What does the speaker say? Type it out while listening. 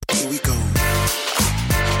Here we go.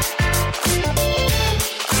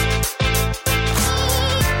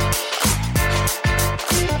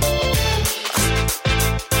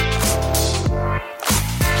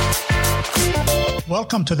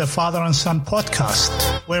 Welcome to the Father and Son podcast,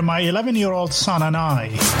 where my 11-year-old son and I,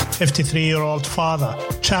 53-year-old father,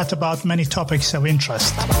 chat about many topics of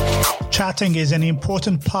interest. Chatting is an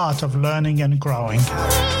important part of learning and growing.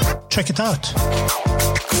 Check it out.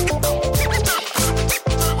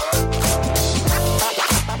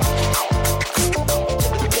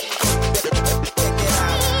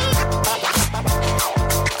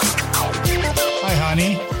 Hi,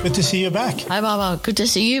 honey. Good to see you back. Hi, Baba. Good to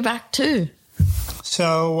see you back too.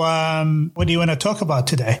 So, what do you want to talk about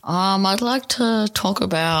today? I'd like to talk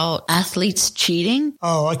about athletes cheating.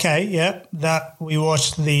 Oh, okay. Yeah. That we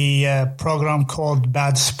watched the program called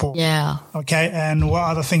Bad Sport. Yeah. Okay. And what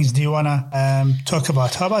other things do you want to talk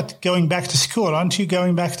about? How about going back to school? Aren't you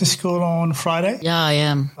going back to school on Friday? Yeah, I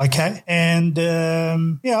am. Okay. And,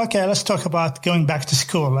 okay. Let's talk about going back to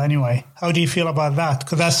school anyway. How do you feel about that?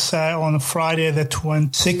 Because that's on Friday the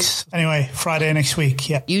 26th. Anyway, Friday next week.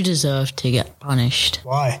 Yeah. You deserve to get punished.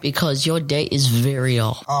 Why? Because your date is very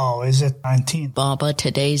off. Oh, is it 19th? Baba,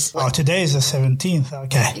 today's... Oh, today is the 17th.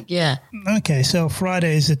 Okay. Yeah. Okay, so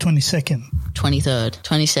Friday is the 22nd. 23rd.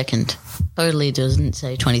 22nd. Totally doesn't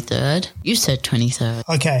say 23rd. You said 23rd.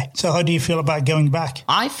 Okay, so how do you feel about going back?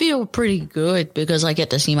 I feel pretty good because I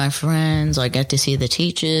get to see my friends, I get to see the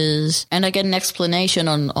teachers, and I get an explanation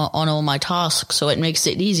on all my tasks, so it makes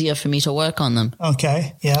it easier for me to work on them.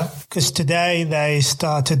 Okay, yeah, because today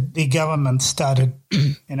the government started,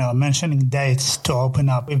 mentioning dates to open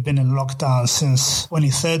up. We've been in lockdown since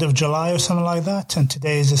 23rd of July or something like that, and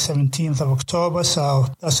today is the 17th of October, so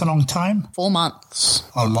that's a long time. 4 months.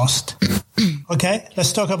 Almost. Okay,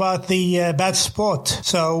 let's talk about the Bad Sport.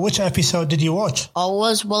 So which episode did you watch?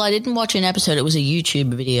 I didn't watch an episode. It was a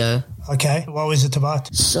YouTube video. Okay, what was it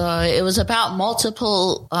about? So it was about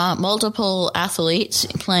multiple athletes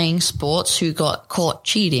playing sports who got caught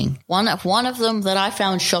cheating. One of them that I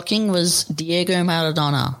found shocking was Diego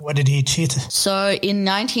Maradona. What did he cheat? So in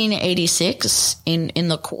 1986, in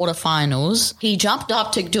the quarterfinals, he jumped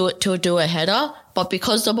up to do a header. But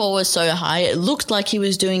because the ball was so high, it looked like he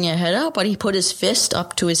was doing a header, but he put his fist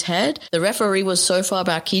up to his head. The referee was so far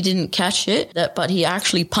back he didn't catch it, but he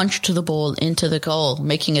actually punched the ball into the goal,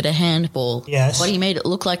 making it a handball. Yes. But he made it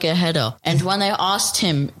look like a header. And when they asked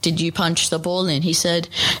him, did you punch the ball in? He said,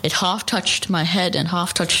 it half touched my head and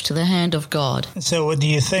half touched the hand of God. So what do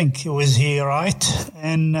you think? Was he right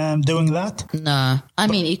in doing that? No. I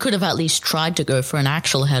mean, he could have at least tried to go for an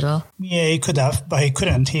actual header. Yeah, he could have, but he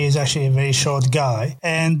couldn't. He is actually a very short guy.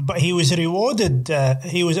 But he was rewarded.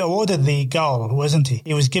 He was awarded the goal, wasn't he?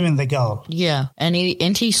 He was given the goal. Yeah, and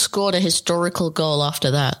he scored a historical goal after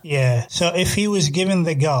that. Yeah. So if he was given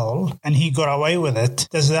the goal and he got away with it,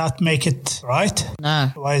 does that make it right? No.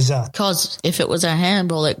 Why is that? Because if it was a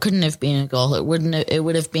handball, it couldn't have been a goal. It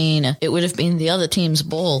would have been the other team's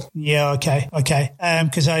ball. Yeah. Okay.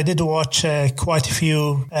 Because I did watch quite a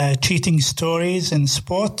few cheating stories in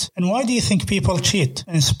sport. And why do you think people cheat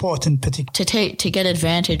in sport in particular? To get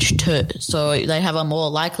advantage so they have a more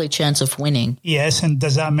likely chance of winning. Yes, and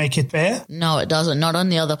does that make it fair? No, it doesn't. Not on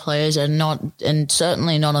the other players and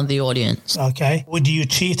certainly not on the audience. Okay. Would you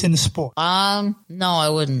cheat in sport? No, I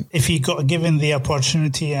wouldn't. If you got given the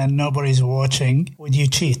opportunity and nobody's watching, would you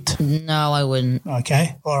cheat? No, I wouldn't.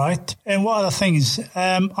 Okay. All right. And what other things?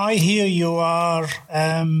 I hear you are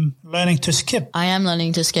learning to skip. I am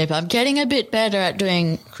learning to skip. I'm getting a bit better at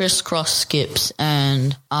doing crisscross skips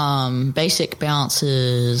and basic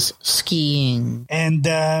bounces, skiing. And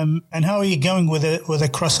how are you going with the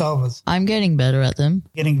crossovers? I'm getting better at them.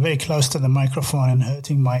 Getting very close to the microphone and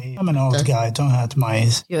hurting my ear. I'm an old guy. Don't hurt my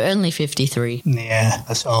ears. You're only 53. Yeah,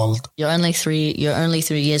 that's old. You're only 3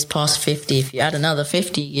 years past 50. If you add another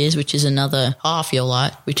 50 years, which is another half your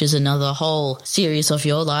life, which is another whole series of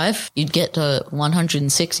your life, you'd get to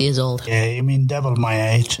 106 years old. Yeah, you mean double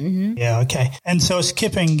my age. Mm-hmm. Yeah, okay. And so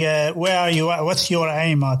skipping, where are you at? What's your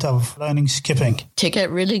aim out of learning skipping? To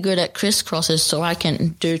get really good at crisscrosses so I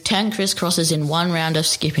can do 10 crisscrosses in one round of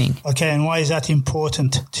skipping. Okay, and why is that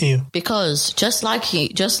important to you? Because just like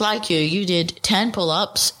you did 10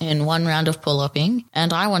 pull-ups in one round of pull-upping,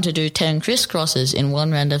 and I want to do 10 crisscrosses in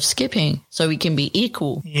one round of skipping so we can be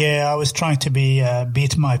equal. Yeah, I was trying to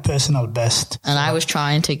beat my personal best. And I was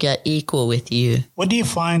trying to get equal with you. What do you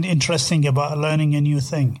find interesting about learning a new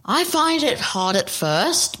thing? I find it hard at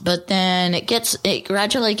first, but then it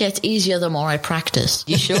gradually gets easier the more more I practice.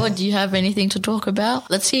 You sure? Do you have anything to talk about?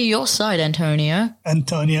 Let's hear your side, Antonio.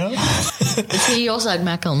 Let's hear your side,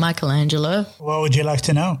 Michelangelo. What would you like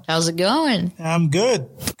to know? How's it going? I'm good.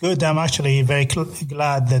 Good. I'm actually very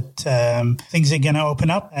glad that things are going to open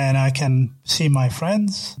up and I can see my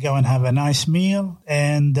friends, go and have a nice meal,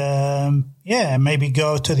 and maybe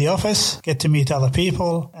go to the office, get to meet other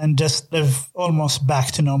people, and just live almost back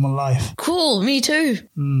to normal life. Cool. Me too.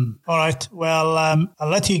 All right. Well, I'll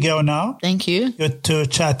let you go now. Thank you. Good to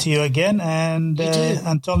chat to you again, and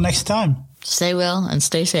until next time. Stay well and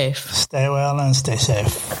stay safe. Stay well and stay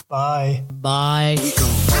safe. Bye. Bye.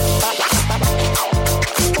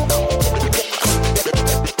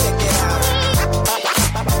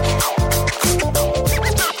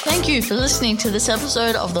 Thank you for listening to this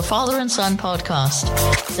episode of the Father and Son podcast.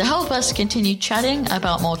 To help us continue chatting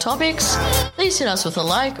about more topics, please hit us with a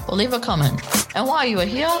like or leave a comment. And while you are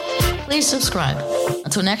here, please subscribe.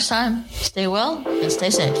 Until next time, stay well and stay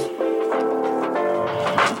safe.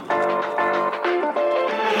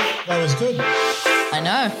 That was good. I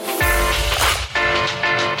know.